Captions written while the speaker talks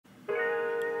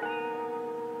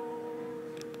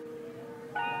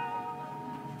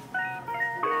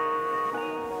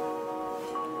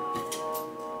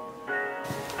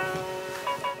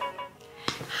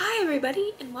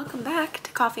everybody, and welcome back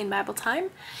to Coffee and Bible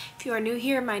Time. If you are new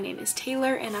here, my name is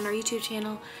Taylor, and on our YouTube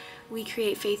channel we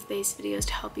create faith-based videos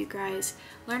to help you guys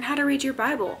learn how to read your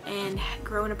Bible and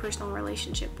grow in a personal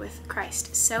relationship with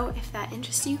Christ. So if that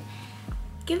interests you,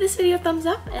 give this video a thumbs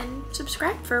up and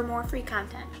subscribe for more free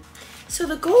content. So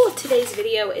the goal of today's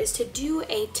video is to do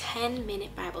a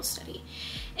 10-minute Bible study.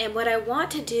 And what I want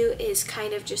to do is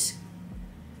kind of just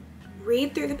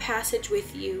read through the passage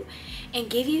with you and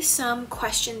give you some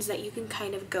questions that you can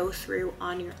kind of go through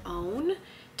on your own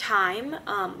time,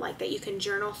 like that you can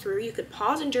journal through. You could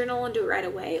pause and journal and do it right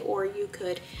away, or you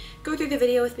could go through the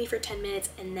video with me for 10 minutes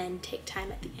and then take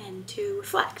time at the end to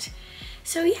reflect.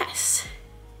 So yes,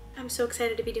 I'm so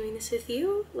excited to be doing this with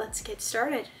you. Let's get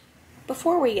started.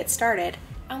 Before we get started,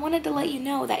 I wanted to let you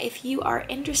know that if you are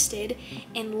interested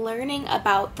in learning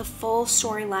about the full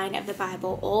storyline of the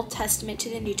Bible, Old Testament to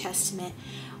the New Testament,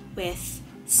 with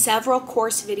several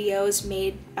course videos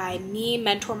made by me,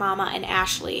 Mentor Mama, and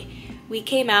Ashley, we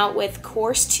came out with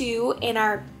Course 2 in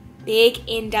our big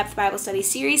in-depth Bible study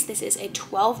series. This is a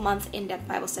 12-month in-depth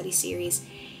Bible study series.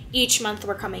 Each month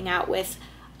we're coming out with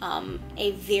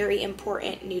a very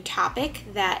important new topic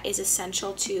that is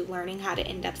essential to learning how to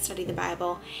in-depth study the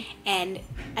Bible. And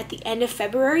at the end of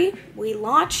February, we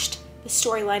launched the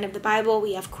storyline of the Bible.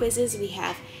 We have quizzes, we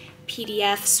have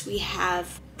PDFs, we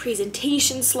have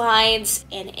presentation slides,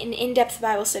 and an in-depth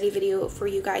Bible study video for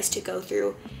you guys to go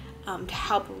through to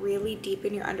help really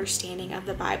deepen your understanding of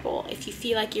the Bible. If you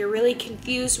feel like you're really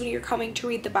confused when you're coming to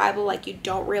read the Bible, like you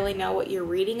don't really know what you're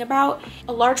reading about,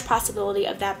 a large possibility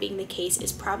of that being the case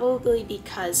is probably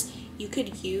because you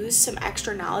could use some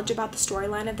extra knowledge about the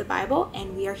storyline of the Bible,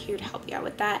 and we are here to help you out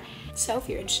with that. So if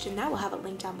you're interested in that, we'll have a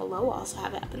link down below. We'll also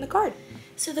have it up in the card.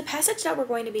 So the passage that we're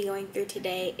going to be going through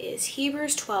today is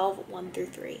Hebrews 12, 1 through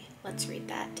 3. Let's read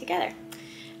that together.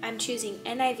 I'm choosing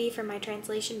NIV for my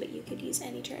translation, but you could use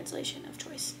any translation of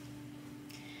choice.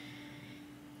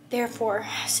 Therefore,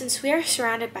 since we are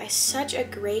surrounded by such a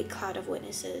great cloud of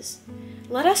witnesses,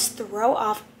 let us throw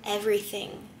off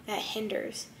everything that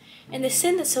hinders and the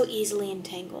sin that so easily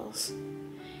entangles.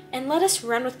 And let us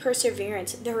run with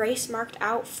perseverance the race marked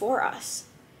out for us,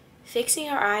 fixing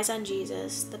our eyes on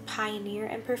Jesus, the pioneer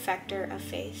and perfecter of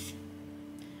faith.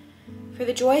 For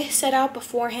the joy set out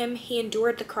before him, he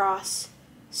endured the cross,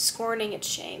 scorning its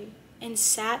shame, and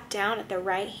sat down at the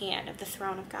right hand of the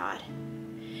throne of God.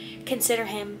 Consider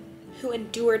him who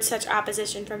endured such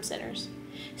opposition from sinners,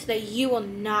 so that you will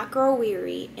not grow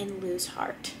weary and lose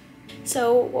heart.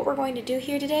 So what we're going to do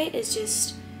here today is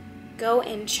just go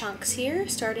in chunks here,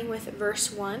 starting with verse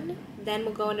 1, then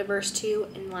we'll go into verse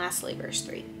 2, and lastly verse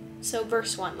 3. So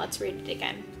verse 1, let's read it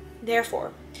again.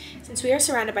 Therefore, since we are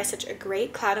surrounded by such a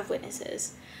great cloud of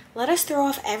witnesses, let us throw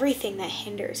off everything that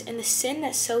hinders and the sin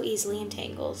that so easily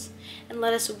entangles, and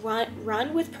let us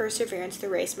run with perseverance the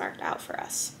race marked out for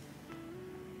us.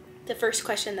 The first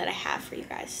question that I have for you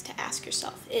guys to ask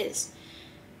yourself is,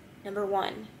 number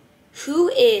 1, who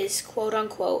is, quote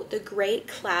unquote, the great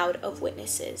cloud of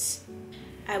witnesses?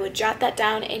 I would jot that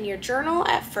down in your journal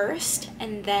at first,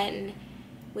 and then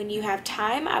when you have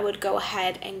time, I would go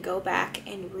ahead and go back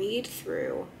and read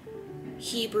through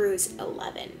Hebrews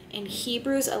 11. And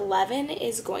Hebrews 11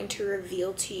 is going to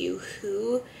reveal to you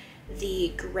who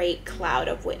the great cloud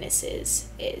of witnesses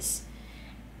is.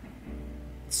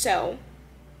 So,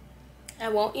 I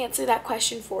won't answer that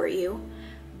question for you,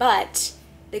 but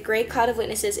the great cloud of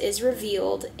witnesses is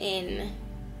revealed in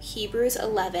Hebrews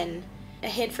 11. A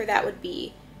hint for that would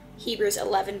be Hebrews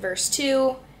 11 verse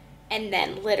 2, and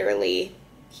then literally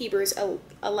Hebrews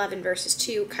 11 verses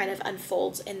 2 kind of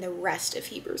unfolds in the rest of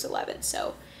Hebrews 11.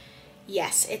 So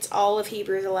yes, it's all of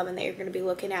Hebrews 11 that you're going to be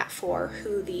looking at for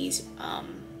who these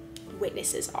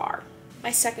witnesses are.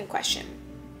 My second question,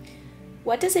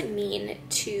 what does it mean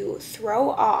to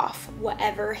throw off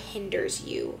whatever hinders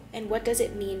you? And what does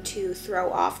it mean to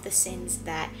throw off the sins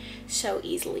that so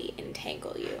easily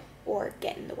entangle you or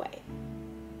get in the way?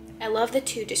 I love the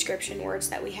two description words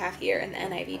that we have here in the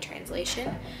NIV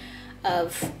translation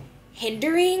of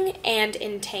hindering and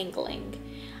entangling.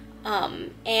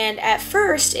 And at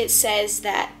first it says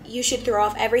that you should throw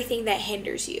off everything that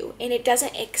hinders you, and it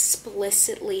doesn't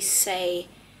explicitly say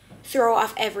throw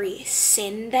off every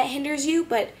sin that hinders you,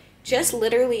 but just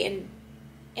literally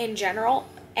in general,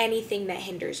 anything that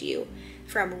hinders you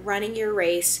from running your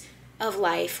race of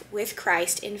life with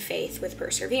Christ in faith with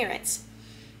perseverance.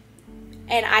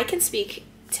 And I can speak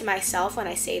to myself when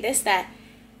I say this, that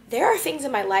there are things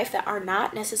in my life that are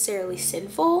not necessarily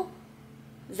sinful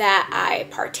that I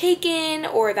partake in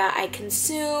or that I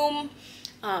consume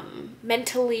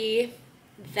mentally,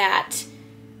 that,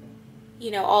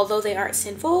 you know, although they aren't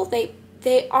sinful,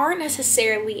 they aren't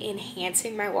necessarily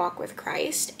enhancing my walk with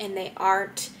Christ, and they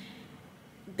aren't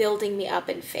building me up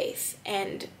in faith.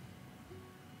 And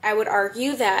I would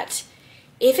argue that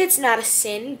if it's not a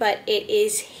sin, but it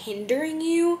is hindering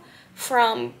you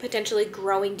from potentially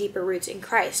growing deeper roots in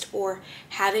Christ or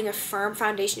having a firm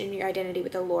foundation in your identity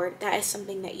with the Lord, that is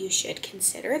something that you should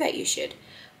consider, that you should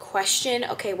question.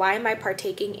 Okay, why am I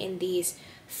partaking in these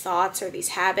thoughts or these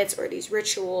habits or these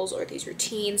rituals or these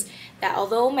routines that,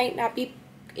 although might not be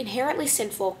inherently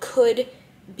sinful, could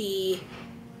be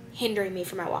hindering me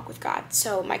from my walk with God?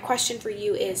 So my question for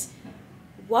you is,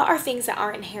 what are things that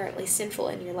aren't inherently sinful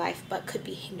in your life but could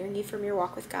be hindering you from your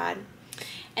walk with God?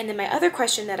 And then my other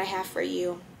question that I have for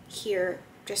you here,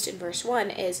 just in verse 1,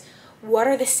 is what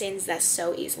are the sins that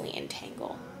so easily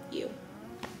entangle you?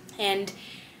 And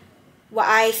what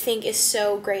I think is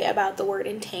so great about the word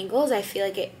entangle is I feel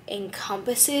like it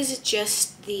encompasses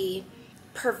just the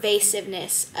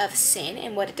pervasiveness of sin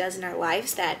and what it does in our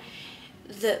lives, that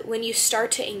when you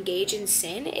start to engage in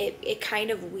sin, it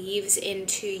kind of weaves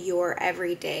into your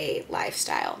everyday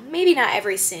lifestyle. Maybe not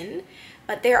every sin,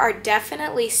 but there are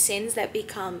definitely sins that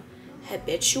become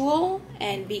habitual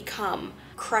and become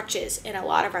crutches in a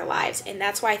lot of our lives. And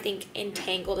that's why I think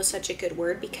entangled is such a good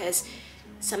word, because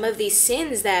some of these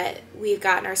sins that we've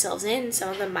gotten ourselves in, some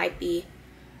of them might be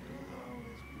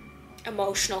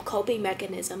emotional coping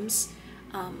mechanisms.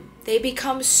 They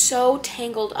become so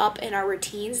tangled up in our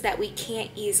routines that we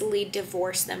can't easily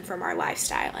divorce them from our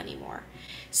lifestyle anymore.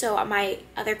 So my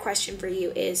other question for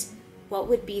you is, what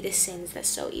would be the sins that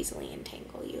so easily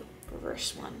entangle you? For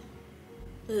verse 1.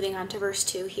 Moving on to verse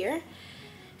 2 here.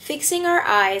 Fixing our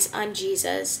eyes on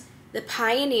Jesus, the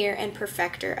pioneer and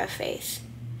perfecter of faith.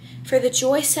 For the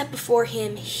joy set before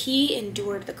him, he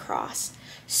endured the cross,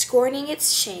 scorning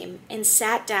its shame, and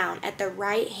sat down at the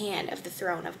right hand of the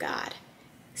throne of God.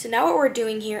 So now what we're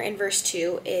doing here in verse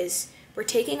 2 is we're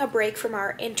taking a break from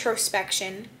our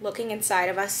introspection, looking inside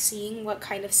of us, seeing what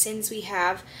kind of sins we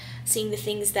have, seeing the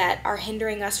things that are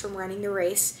hindering us from running the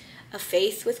race of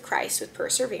faith with Christ with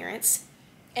perseverance.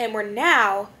 And we're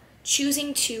now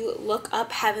choosing to look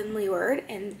up heavenlyward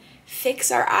and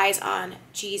fix our eyes on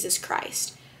Jesus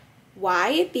Christ.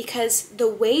 Why? Because the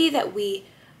way that we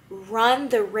run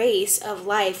the race of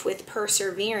life with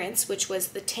perseverance, which was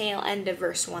the tail end of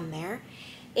verse 1 there,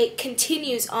 it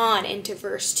continues on into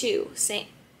verse 2.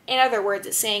 In other words,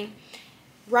 it's saying,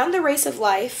 run the race of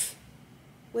life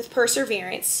with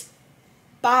perseverance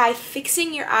by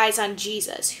fixing your eyes on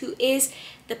Jesus, who is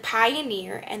the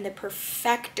pioneer and the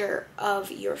perfecter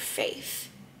of your faith.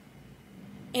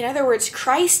 In other words,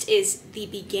 Christ is the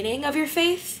beginning of your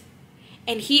faith,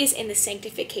 and he is in the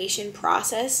sanctification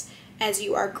process as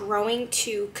you are growing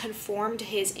to conform to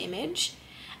his image.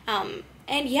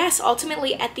 And yes,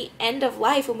 ultimately at the end of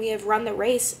life, when we have run the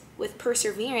race with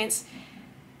perseverance,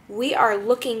 we are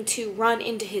looking to run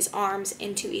into his arms,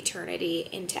 into eternity,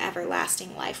 into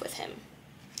everlasting life with him.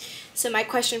 So my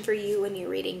question for you when you're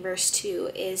reading verse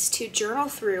 2 is to journal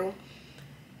through,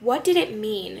 what did it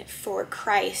mean for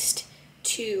Christ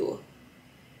to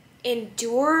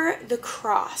endure the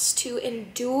cross, to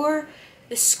endure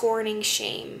the scorning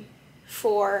shame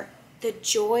for the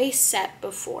joy set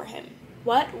before him?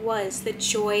 What was the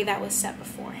joy that was set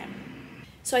before him?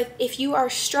 So if you are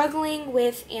struggling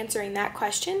with answering that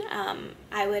question,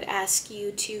 I would ask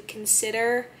you to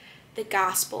consider the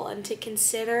gospel and to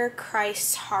consider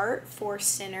Christ's heart for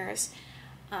sinners.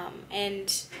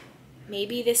 And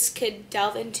maybe this could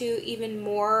delve into even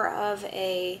more of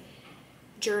a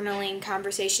journaling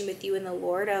conversation with you and the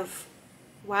Lord of,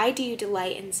 why do you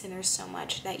delight in sinners so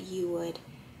much that you would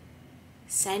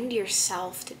send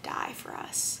yourself to die for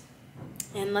us?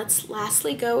 And let's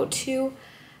lastly go to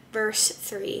verse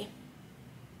 3.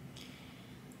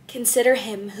 Consider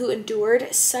him who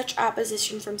endured such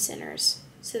opposition from sinners,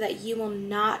 so that you will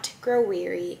not grow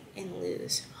weary and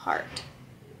lose heart.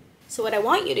 So what I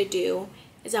want you to do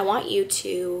is I want you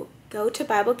to go to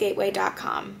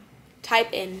BibleGateway.com,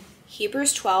 type in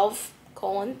Hebrews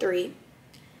 12:3,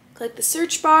 click the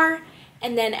search bar,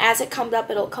 and then as it comes up,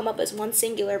 it'll come up as one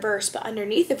singular verse, but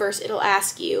underneath the verse, it'll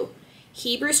ask you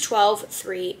Hebrews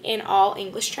 12:3 in all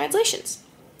English translations.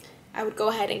 I would go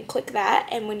ahead and click that,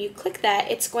 and when you click that,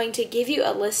 it's going to give you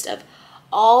a list of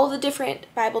all the different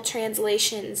Bible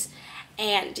translations,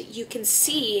 and you can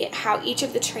see how each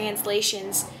of the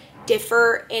translations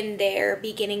differ in their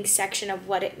beginning section of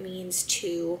what it means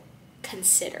to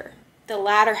consider. The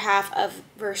latter half of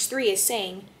verse 3 is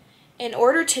saying, in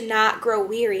order to not grow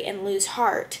weary and lose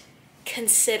heart,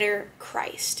 consider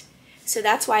Christ. So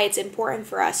that's why it's important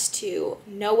for us to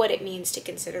know what it means to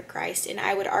consider Christ. And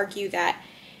I would argue that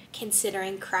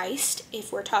considering Christ,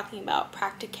 if we're talking about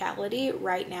practicality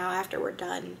right now after we're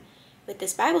done with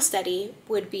this Bible study,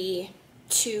 would be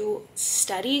to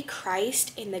study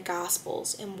Christ in the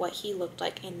Gospels and what he looked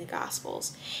like in the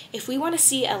Gospels. If we want to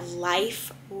see a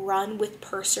life run with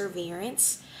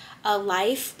perseverance, a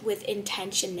life with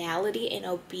intentionality and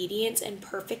obedience and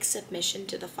perfect submission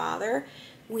to the Father,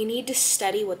 we need to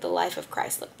study what the life of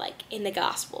Christ looked like in the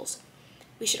Gospels.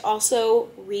 We should also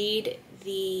read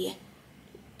the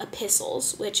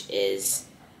epistles, which is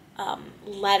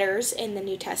letters in the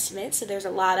New Testament. So there's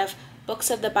a lot of books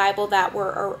of the Bible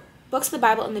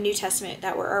in the New Testament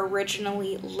that were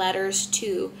originally letters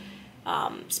to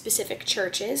specific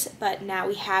churches, but now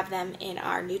we have them in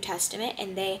our New Testament,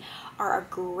 and they are a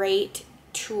great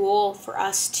tool for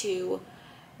us to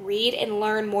read and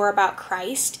learn more about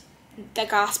Christ. The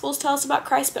Gospels tell us about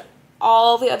Christ, but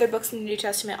all the other books in the New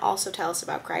Testament also tell us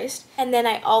about Christ. And then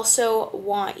I also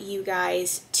want you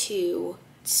guys to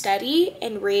study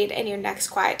and read in your next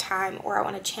quiet time, or I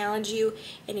want to challenge you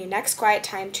in your next quiet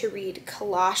time to read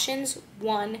Colossians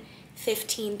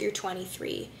 1:15 through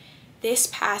 23. This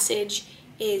passage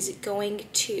is going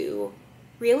to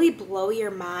really blow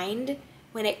your mind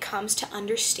when it comes to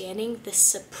understanding the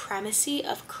supremacy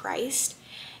of Christ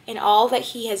and all that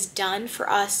he has done for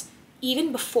us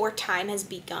even before time has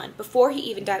begun, before he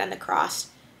even died on the cross.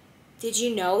 Did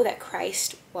you know that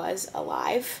Christ was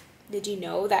alive? Did you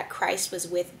know that Christ was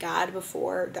with God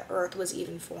before the earth was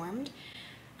even formed?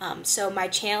 So my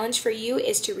challenge for you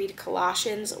is to read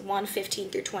Colossians 1:15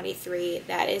 through 23.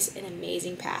 That is an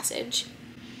amazing passage.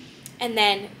 And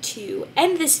then to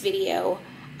end this video,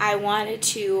 I wanted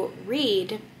to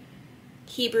read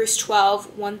Hebrews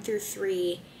 12:1 through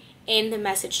 3 in the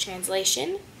Message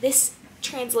translation. This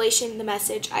translation, the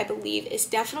Message, I believe, is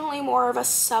definitely more of a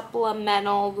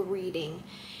supplemental reading.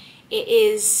 It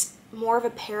is more of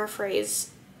a paraphrase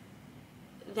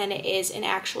than it is an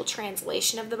actual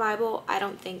translation of the Bible. I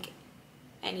don't think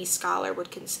any scholar would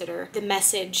consider the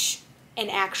Message an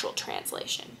actual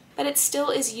translation, but it still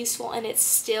is useful, and it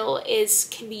still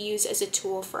can be used as a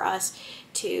tool for us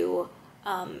to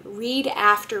read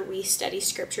after we study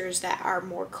scriptures that are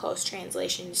more close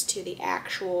translations to the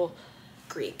actual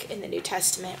Greek in the New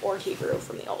Testament or Hebrew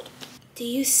from the Old. Do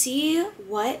you see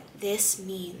what this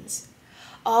means?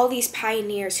 All these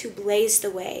pioneers who blazed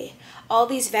the way, all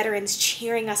these veterans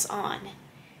cheering us on.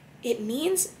 It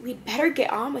means we'd better get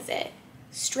on with it.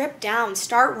 Strip down,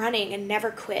 start running, and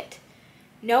never quit.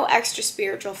 No extra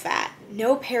spiritual fat,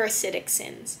 no parasitic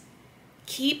sins.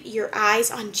 Keep your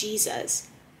eyes on Jesus,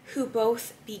 who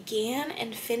both began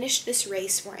and finished this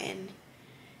race we're in.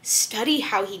 Study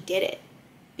how he did it,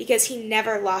 because he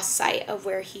never lost sight of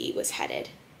where he was headed.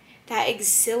 That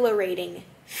exhilarating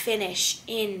finish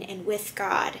in and with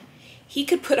God. He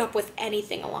could put up with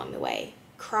anything along the way.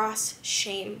 Cross,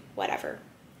 shame, whatever.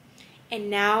 And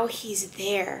now he's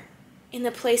there, in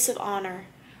the place of honor,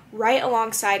 right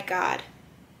alongside God.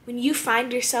 When you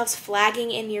find yourselves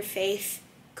flagging in your faith,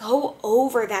 go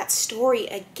over that story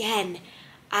again,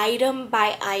 item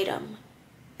by item.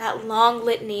 That long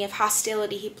litany of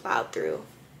hostility he plowed through.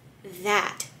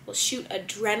 That will shoot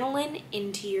adrenaline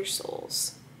into your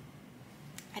souls.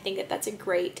 I think that that's a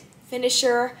great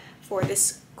finisher for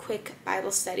this quick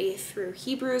Bible study through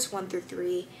Hebrews 1 through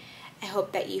 3. I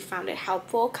hope that you found it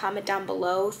helpful. Comment down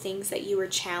below things that you were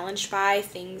challenged by,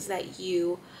 things that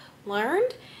you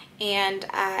learned, and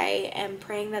I am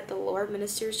praying that the Lord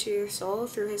ministers to your soul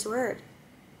through his word.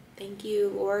 Thank you,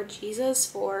 Lord Jesus,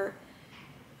 for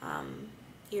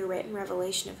your written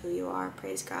revelation of who you are.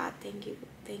 Praise God. Thank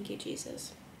you,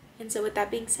 Jesus. And so with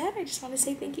that being said, I just want to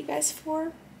say thank you guys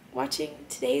for watching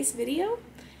today's video,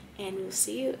 and we'll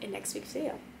see you in next week's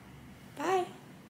video. Bye.